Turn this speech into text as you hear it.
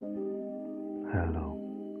Hello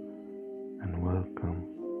and welcome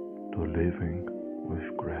to Living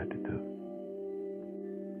with Gratitude.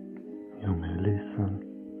 You may listen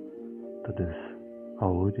to this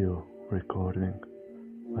audio recording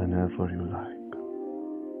whenever you like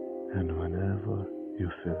and whenever you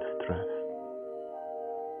feel stressed.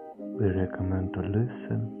 We recommend to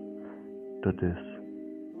listen to this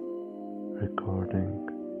recording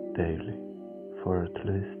daily for at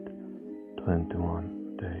least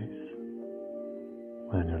 21 days.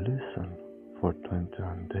 When you listen for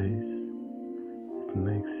 21 days, it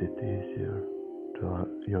makes it easier to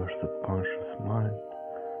your subconscious mind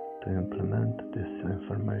to implement this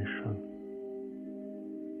information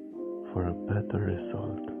for a better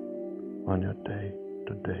result on your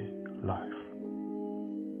day-to-day life.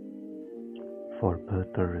 For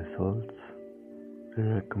better results, we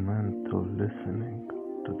recommend to listening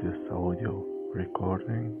to this audio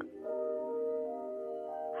recording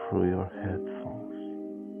through your headphones.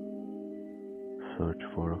 Search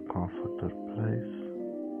for a comfortable place,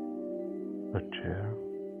 a chair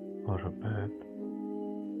or a bed,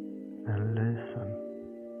 and listen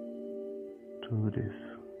to this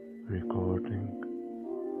recording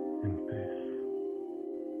in peace.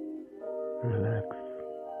 Relax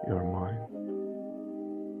your mind.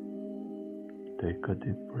 Take a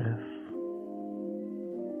deep breath.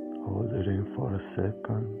 Hold it in for a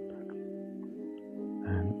second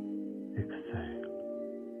and exhale.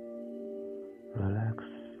 Relax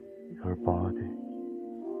your body.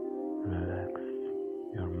 Relax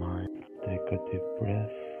your mind. Take a deep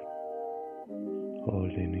breath.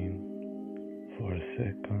 Holding in for a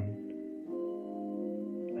second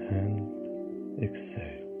and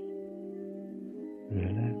exhale.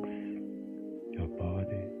 Relax your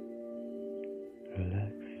body.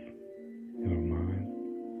 Relax your mind.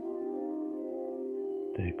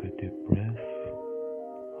 Take a deep breath.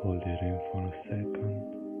 Hold it in for a second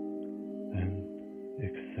and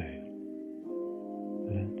exhale.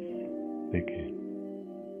 Let's begin.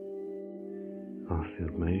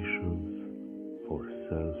 Affirmations for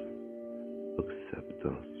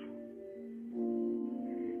self-acceptance.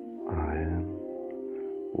 I am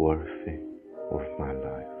worthy of my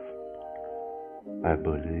life. I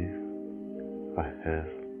believe I have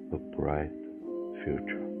a bright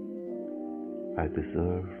future. I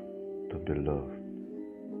deserve to be loved.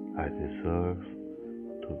 I deserve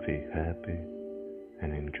to be happy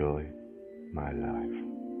and enjoy my life.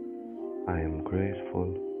 I am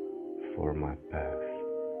grateful for my past.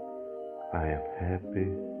 I am happy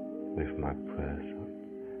with my present.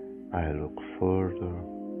 I look further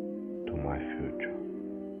to my future.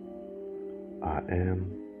 I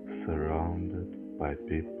am surrounded by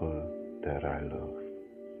people that I love.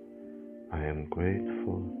 I am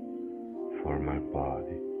grateful for my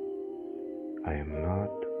body. I am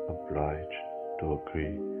not obliged to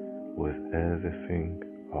agree with everything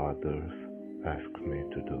others ask me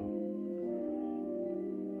to do.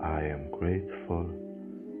 I am grateful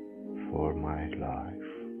for my life.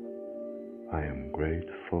 I am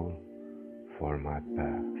grateful for my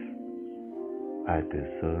past. I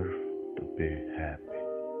deserve to be happy.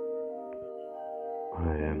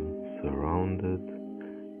 I am surrounded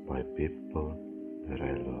by people that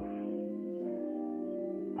I love.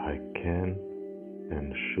 I can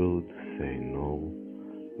and should say no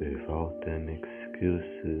without any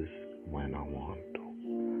excuses when I want to.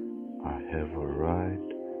 I have a right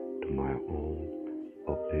to my own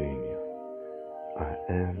opinion. I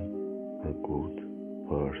am a good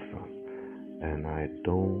person and I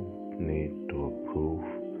don't need to approve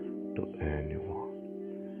to anyone.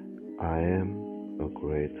 I am a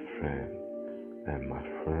great friend and my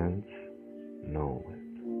friends know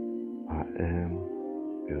it. I am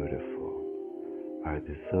beautiful. I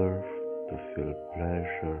deserve to feel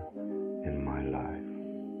pleasure in my life.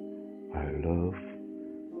 I love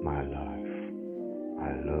my life.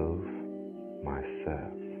 I love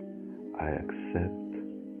myself. I accept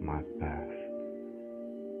my past.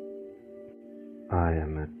 I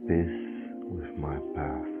am at peace with my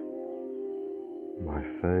past. My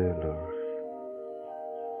failures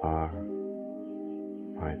are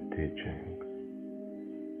my teachings.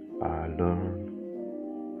 I learn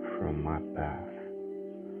from my past.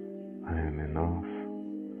 I am enough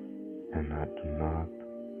and I do not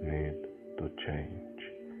need to change.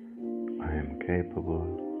 I am capable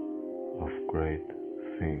of great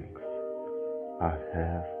things. I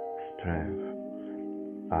have strength.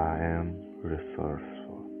 I am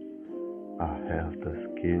resourceful. I have the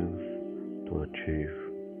skills to achieve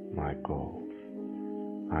my goals.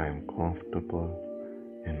 I am comfortable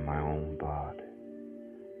in my own body.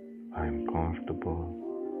 I am comfortable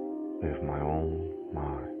with my own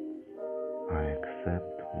mind. I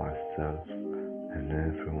accept myself and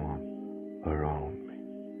everyone around me.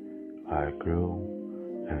 I grow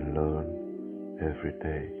and learn every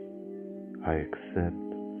day. I accept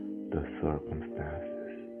the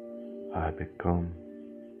circumstances. I become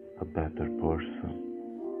a better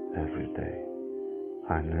person every day.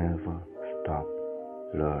 I never stop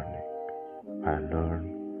learning. I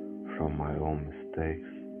learn from my own mistakes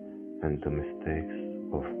and the mistakes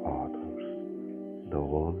of others. The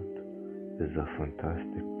world is a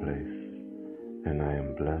fantastic place, and I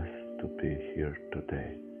am blessed to be here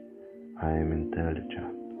today. I am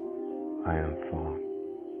intelligent, I am fun,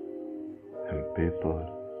 and people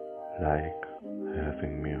like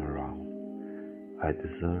having me around. I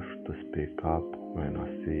deserve to speak up when I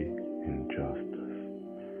see injustice.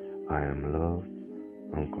 I am loved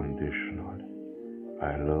unconditionally.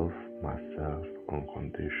 I love myself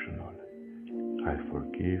unconditionally. I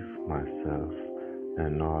forgive myself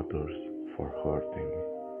and others for hurting me.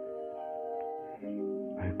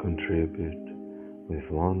 I contribute with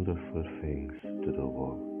wonderful things to the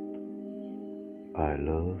world. I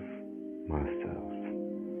love myself.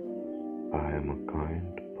 I am a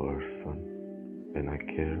kind person and I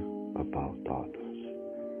care about others.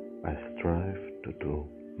 I strive to do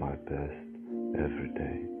my best every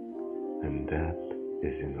day, and that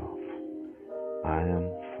is enough. I am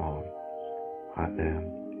fun. I am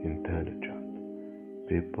intelligent.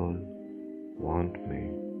 People want me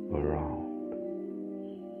around.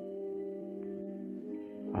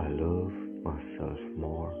 I love myself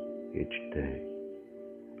more each day.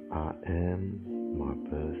 I am my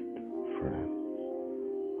best friend.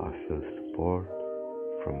 I feel support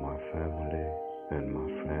from my family and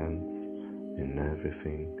my friends in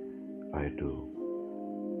everything I do.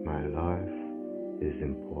 My life is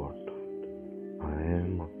important. I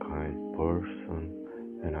am a kind person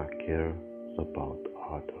and I care about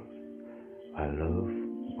others. I love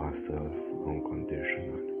myself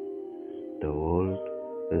unconditionally. The world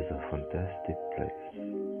is a fantastic place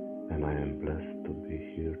and I am blessed to be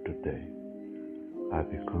here today. I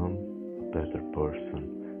become a better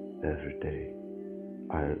person every day.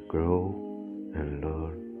 I grow and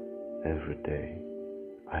learn every day.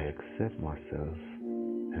 I accept myself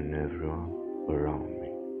and everyone around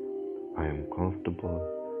me. I am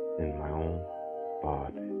comfortable in my own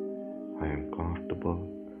body. I am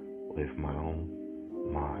comfortable with my own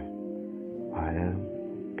mind. I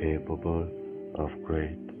am capable of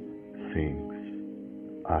great things.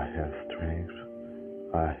 I have strength.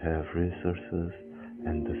 I have resources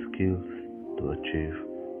and the skills to achieve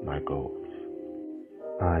my goals.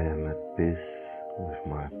 I am at peace with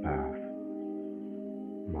my past.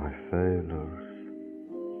 My failures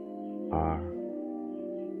are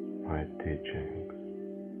my teachings.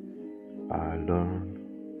 I learn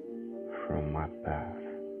from my past.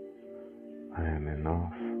 I am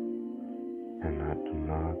enough and I do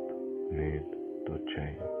not need to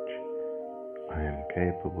change. I am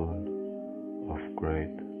capable of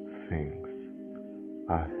great things.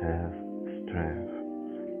 I have strength.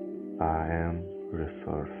 I am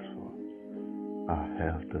resourceful. I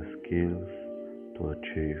have the skills to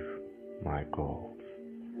achieve my goals.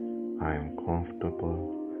 I am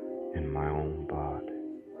comfortable in my own body.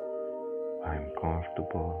 I am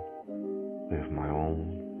comfortable with my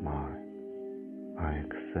own mind. I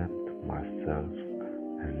accept myself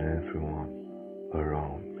and everyone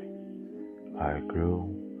around me. I grow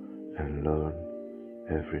and learn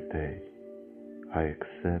every day. I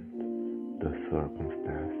accept the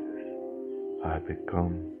circumstances. I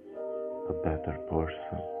become a better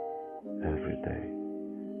person every day.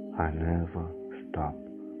 I never stop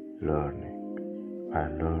learning. I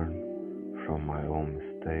learn from my own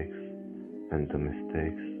mistakes and the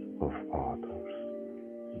mistakes of others.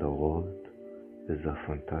 The world is a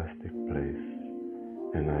fantastic place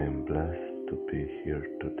and I am blessed to be here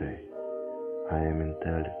today. I am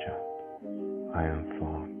intelligent. I am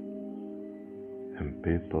fun. And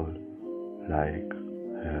people like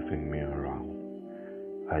having me around.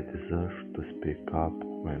 I deserve to speak up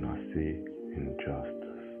when I see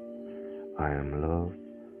injustice. I am loved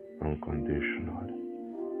unconditionally.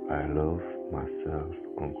 I love myself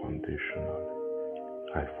unconditionally.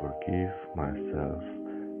 I forgive myself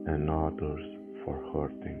and others for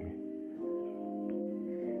hurting me.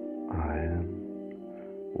 I am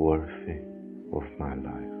worthy of my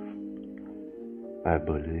life. I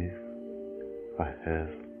believe I have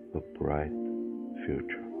a bright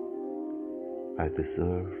future. I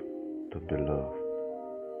deserve to be loved.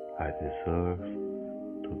 I deserve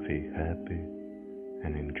to be happy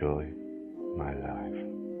and enjoy my life.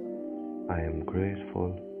 I am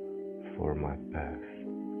grateful for my past.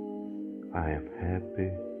 I am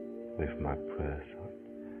happy with my present.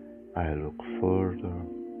 I look further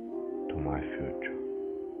to my future.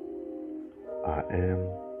 I am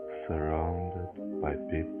surrounded by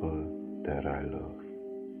people that I love.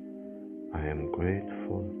 I am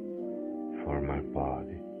grateful for my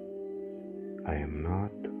body. I am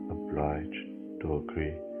not obliged to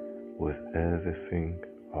agree with everything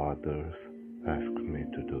others ask me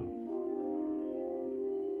to do.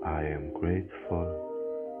 I am grateful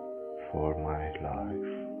for my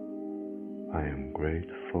life. I am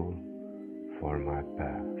grateful for my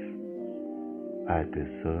past. I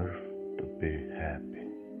deserve to be happy.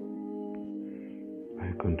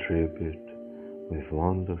 I contribute with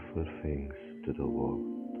wonderful things to the world.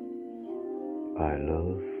 I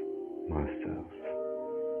love myself.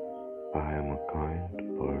 I am a kind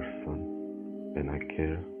person and I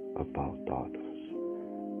care about others.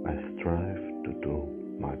 I strive to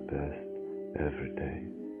do my best every day,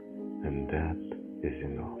 and that is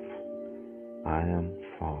enough. I am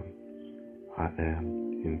fun. I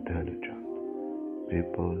am intelligent.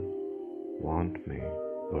 People want me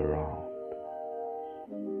around.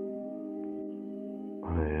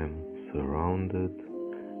 I am surrounded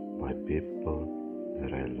by people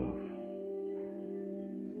that I love.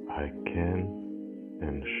 I can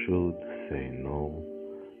and should say no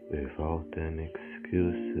without any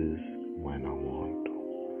excuses when I want to.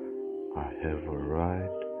 I have a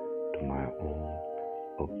right to my own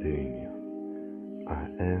opinion. I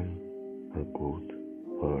am a good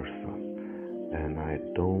person and I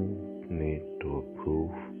don't need to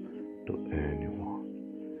approve to anyone.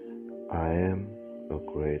 I am a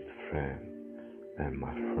great friend and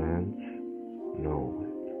my friends know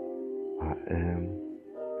it. I am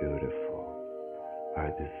beautiful. I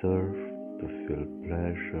deserve to feel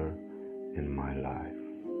pleasure in my life.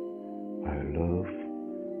 I love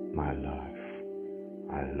my life.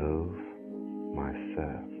 I love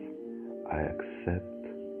myself. I accept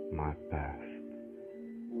my past.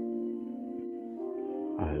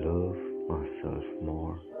 I love myself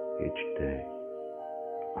more each day.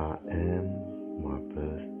 I am my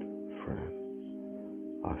best friend.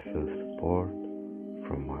 I feel support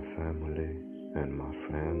from my family and my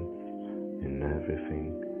friends in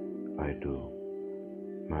everything I do.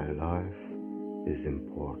 My life is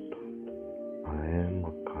important. I am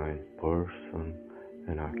a kind person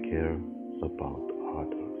and I care about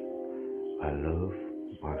others. I love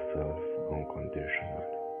myself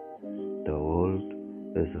unconditionally. The world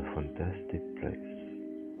is a fantastic place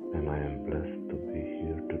and I am blessed to be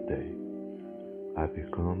here today. I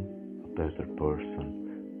become a better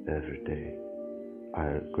person every day.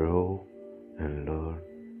 I grow and learn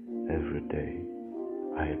every day.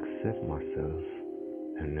 I accept myself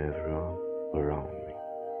and everyone around me.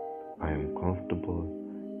 I am comfortable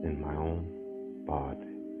in my own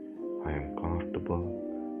body. I am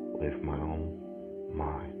comfortable with my own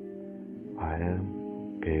mind. I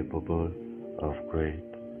am capable of great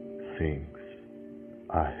things.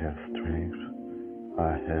 I have strength.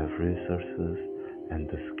 I have resources and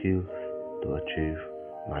the skills to achieve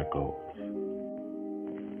my goals.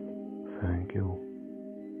 Thank you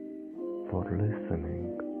for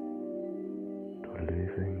listening to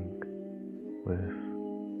Living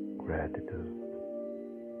with Gratitude.